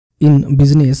In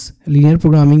business, linear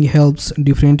programming helps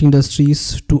different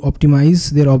industries to optimize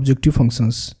their objective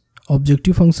functions.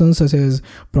 Objective functions such as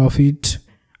profit,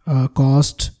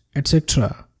 cost,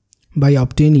 etc. by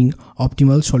obtaining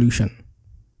optimal solution.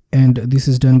 And this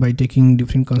is done by taking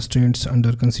different constraints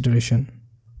under consideration.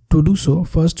 To do so,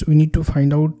 first we need to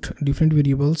find out different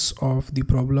variables of the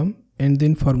problem and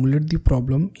then formulate the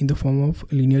problem in the form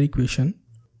of linear equation.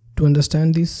 To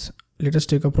understand this, let us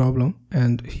take a problem,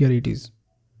 and here it is.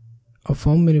 A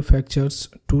firm manufactures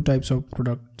two types of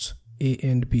products, A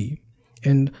and B,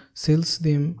 and sells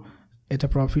them at a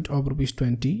profit of rupees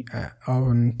 20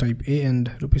 on type A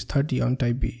and rupees 30 on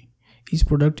type B. Each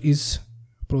product is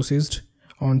processed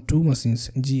on two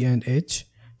machines, G and H.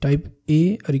 Type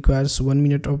A requires 1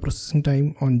 minute of processing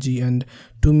time on G and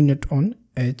 2 minutes on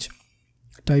H.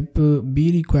 Type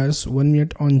B requires 1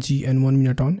 minute on G and 1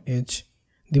 minute on H.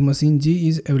 The machine G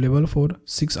is available for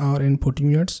 6 hours and 40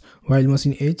 minutes, while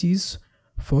machine H is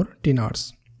for 10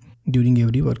 hours during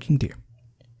every working day.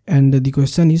 And the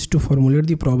question is to formulate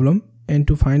the problem and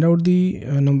to find out the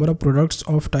number of products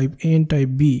of type A and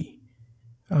type B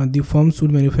the firm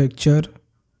should manufacture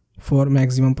for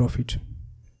maximum profit.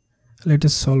 Let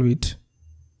us solve it.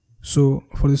 So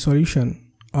for the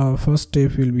solution, our first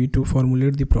step will be to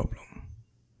formulate the problem.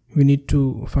 We need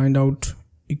to find out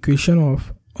equation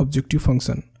of objective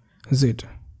function Z.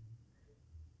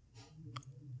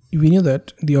 We know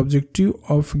that the objective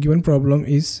of given problem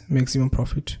is maximum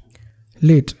profit.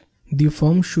 Let the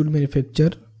firm should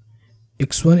manufacture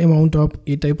x1 amount of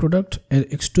A type product and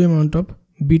x2 amount of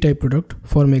B type product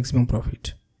for maximum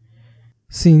profit.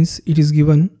 Since it is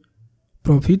given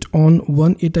profit on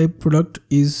one A type product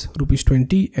is rupees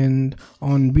 20 and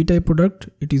on B type product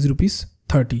it is rupees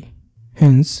 30.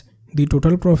 Hence, the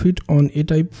total profit on A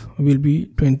type will be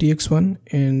 20x1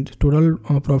 and total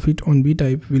profit on B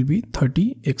type will be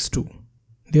 30x2.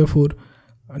 Therefore,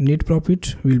 net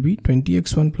profit will be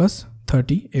 20x1 plus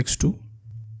 30x2.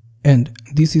 And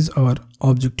this is our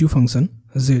objective function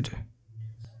Z.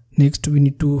 Next, we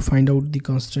need to find out the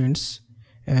constraints,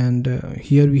 and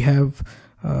here we have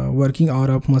working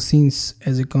hour of machines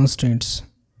as a constraints.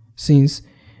 Since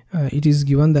it is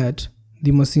given that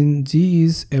the machine G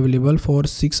is available for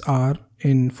 6 hours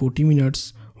and 40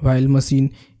 minutes, while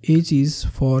machine H is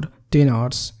for 10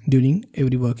 hours during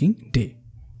every working day.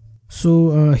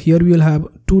 So here we will have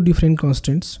two different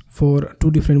constraints for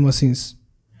two different machines.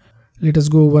 Let us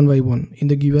go one by one. In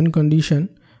the given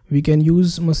condition, we can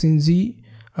use machine G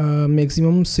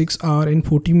maximum 6 hours and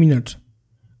 40 minutes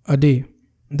a day,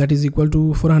 that is equal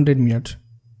to 400 minutes.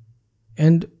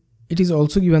 And it is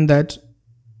also given that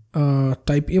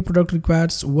type A product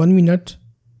requires 1 minute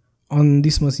on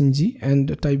this machine G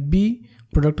and type B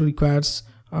product requires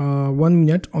 1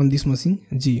 minute on this machine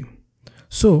G.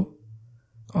 So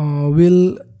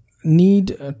we'll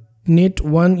need net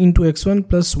 1 into x1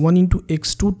 plus 1 into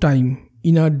x2 time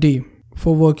in a day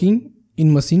for working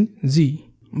in machine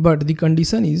G. But the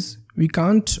condition is we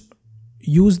can't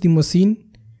use the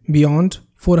machine beyond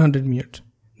 400 minutes.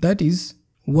 That is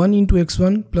 1 into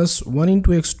x1 plus 1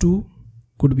 into x2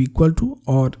 could be equal to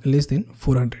or less than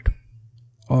 400,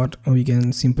 or we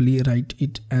can simply write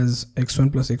it as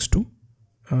x1 plus x2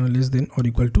 less than or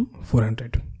equal to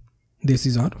 400. This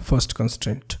is our first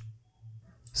constraint.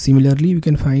 Similarly, we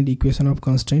can find equation of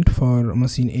constraint for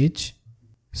machine H.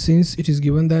 Since it is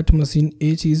given that machine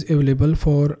H is available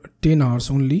for 10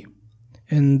 hours only,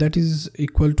 and that is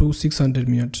equal to 600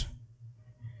 minutes,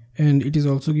 and it is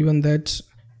also given that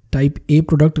type A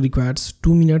product requires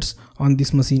 2 minutes on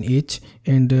this machine H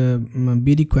and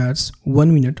B requires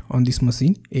 1 minute on this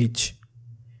machine H.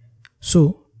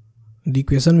 So the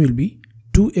equation will be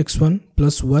 2x1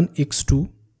 plus 1x2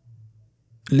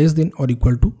 less than or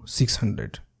equal to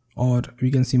 600, or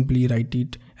we can simply write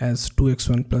it as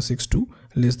 2x1 plus x2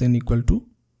 less than equal to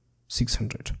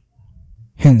 600.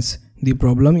 Hence, the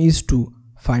problem is to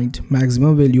find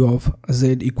maximum value of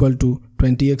Z equal to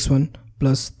 20x1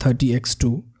 plus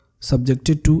 30x2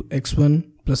 subjected to x1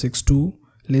 plus x2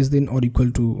 less than or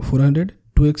equal to 400,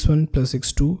 2x1 plus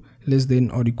x2 less than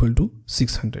or equal to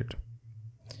 600.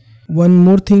 One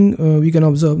more thing we can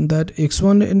observe that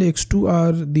x1 and x2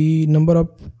 are the number of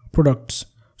products,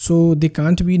 so they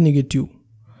can't be negative.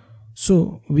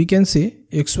 So we can say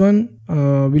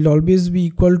x1 will always be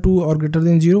equal to or greater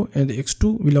than 0 and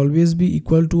x2 will always be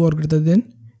equal to or greater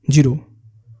than 0.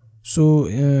 So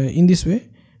in this way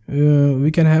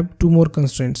we can have two more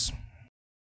constraints.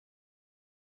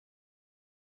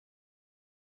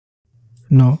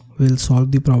 Now we'll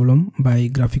solve the problem by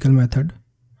graphical method.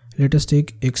 Let us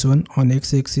take x1 on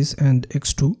x-axis and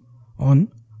x2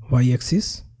 on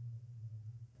y-axis.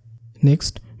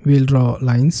 Next, we'll draw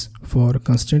lines for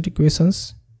constraint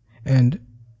equations, and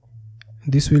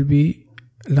this will be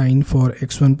line for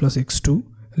x1 plus x2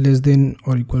 less than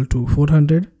or equal to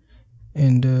 400,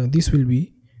 and this will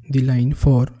be the line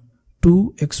for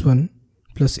 2x1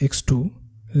 plus x2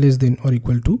 less than or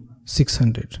equal to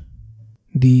 600.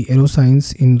 The arrow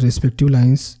signs in respective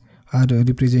lines are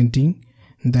representing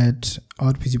that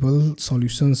our feasible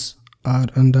solutions are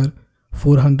under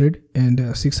 400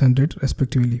 and 600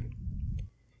 respectively.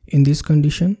 In this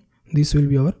condition, this will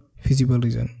be our feasible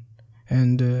region,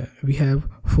 and we have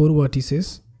 4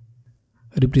 vertices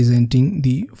representing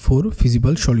the 4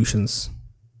 feasible solutions.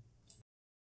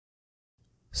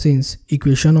 Since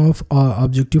equation of our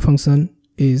objective function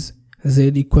is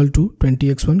z equal to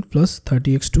 20x1 plus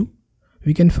 30x2,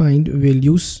 we can find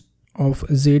values of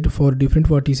z for different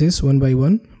vertices one by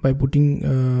one by putting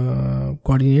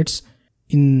coordinates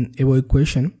in above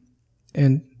equation,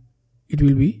 and it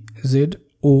will be zo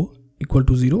equal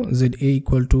to 0, za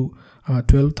equal to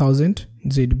 12,000,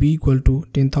 zb equal to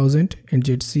 10,000, and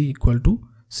zc equal to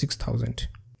 6,000,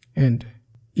 and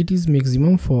it is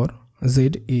maximum for za,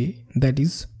 that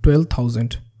is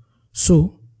 12,000.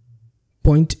 So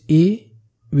point A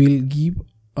will give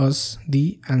us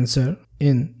the answer,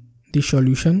 and the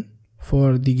solution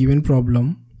for the given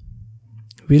problem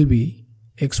will be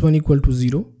x1 equal to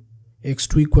 0,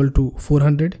 x2 equal to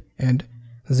 400, and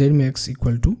z max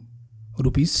equal to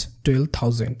rupees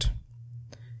 12,000.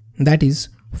 That is,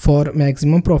 for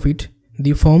maximum profit,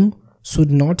 the firm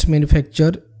should not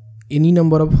manufacture any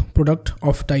number of product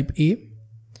of type A,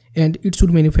 and it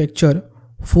should manufacture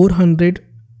 400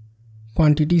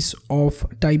 quantities of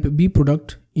type B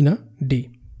product in a day.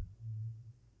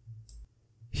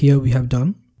 Here we have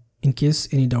done. In case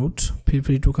any doubt, feel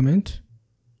free to comment.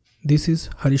 This is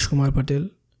Harish Kumar Patel,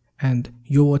 and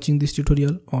you're watching this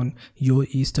tutorial on your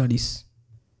e-studies.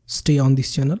 Stay on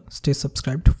this channel, stay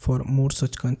subscribed for more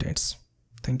such contents.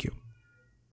 Thank you.